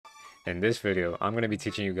In this video, I'm going to be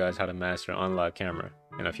teaching you guys how to master unlock camera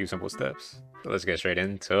in a few simple steps. So let's get straight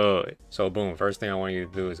into it. So boom, first thing I want you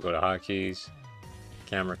to do is go to hotkeys,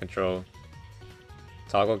 camera control,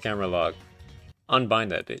 toggle camera lock, unbind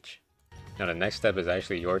that bitch. Now the next step is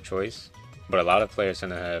actually your choice, but a lot of players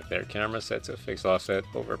tend to have their camera set to fixed offset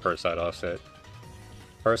over per side offset.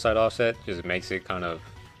 Per side offset just makes it kind of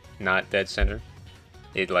not dead center.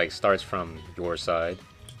 It like starts from your side.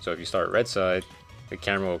 So if you start red side, the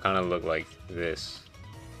camera will kind of look like this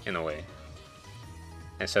in a way,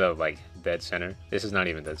 instead of like dead center. This is not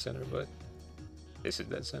even dead center, but this is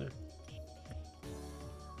dead center.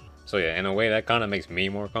 So yeah, in a way that kind of makes me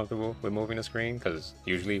more comfortable with moving the screen, because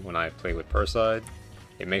usually when I play with per side,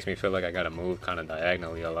 it makes me feel like I gotta move kind of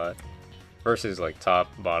diagonally a lot versus like top,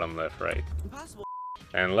 bottom, left, right. Impossible.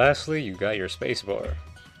 And lastly, you got your spacebar.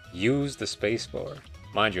 Use the spacebar.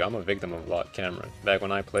 Mind you, I'm a victim of locked camera. Back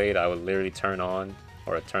when I played, I would literally turn on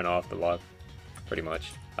or turn off the lock, pretty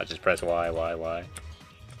much. I just press Y,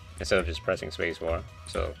 instead of just pressing spacebar.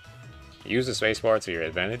 So use the spacebar to your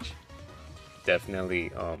advantage.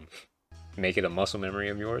 Definitely make it a muscle memory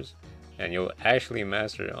of yours, and you'll actually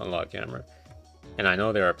master unlock camera. And I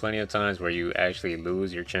know there are plenty of times where you actually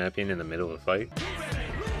lose your champion in the middle of a fight.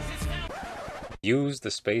 Use the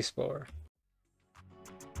spacebar.